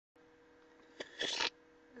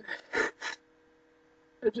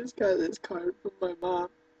I just got this card from my mom.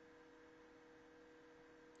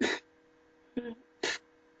 It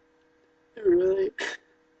really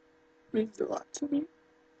means a lot to me.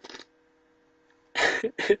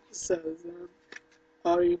 It says,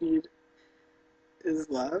 all you need is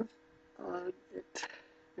love on it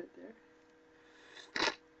right there.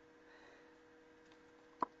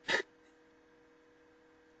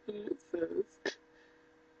 And it says,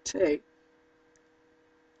 Tay,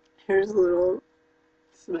 here's a little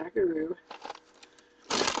smackaroo.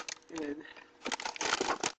 And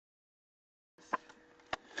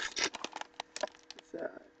it's a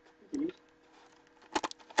cookie.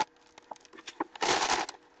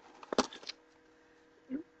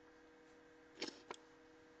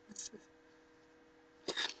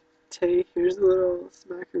 Tay, here's a little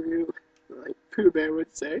smackaroo, like Pooh Bear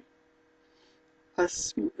would say. A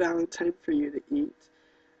sweet Valentine for you to eat.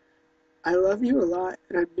 I love you a lot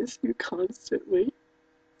and I miss you constantly.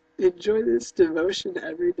 Enjoy this devotion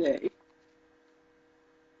every day.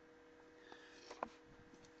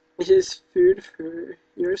 It is food for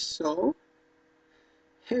your soul.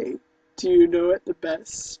 Hey, do you know what the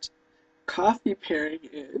best coffee pairing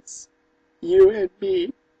is? You and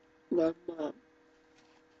me. Love, Mom.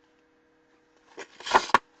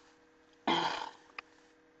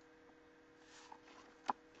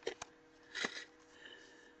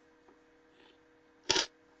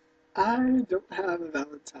 I don't have a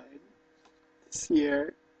Valentine this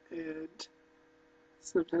year, and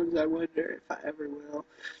sometimes I wonder if I ever will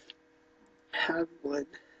have one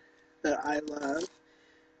that I love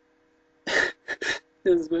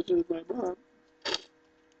as much as my mom.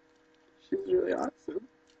 She's really awesome.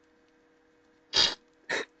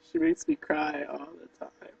 She makes me cry all the time.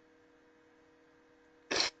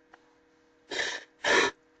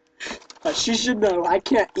 But she should know I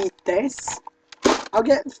can't eat this. I'll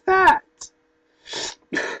get fat.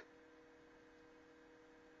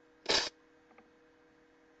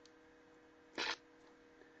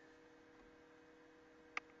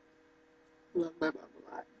 Love my mom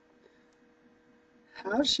a lot.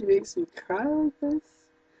 How she makes me cry like this,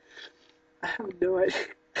 I have no idea.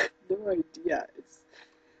 No idea. It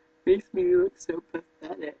makes me look so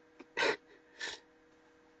pathetic.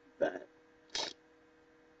 But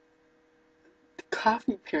the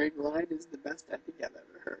coffee pairing line is the best I think I've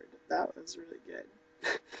ever heard. That was really good.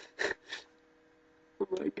 Oh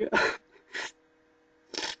my god.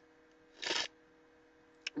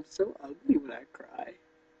 I'm so ugly when I cry.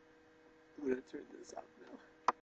 I'm gonna turn this off now.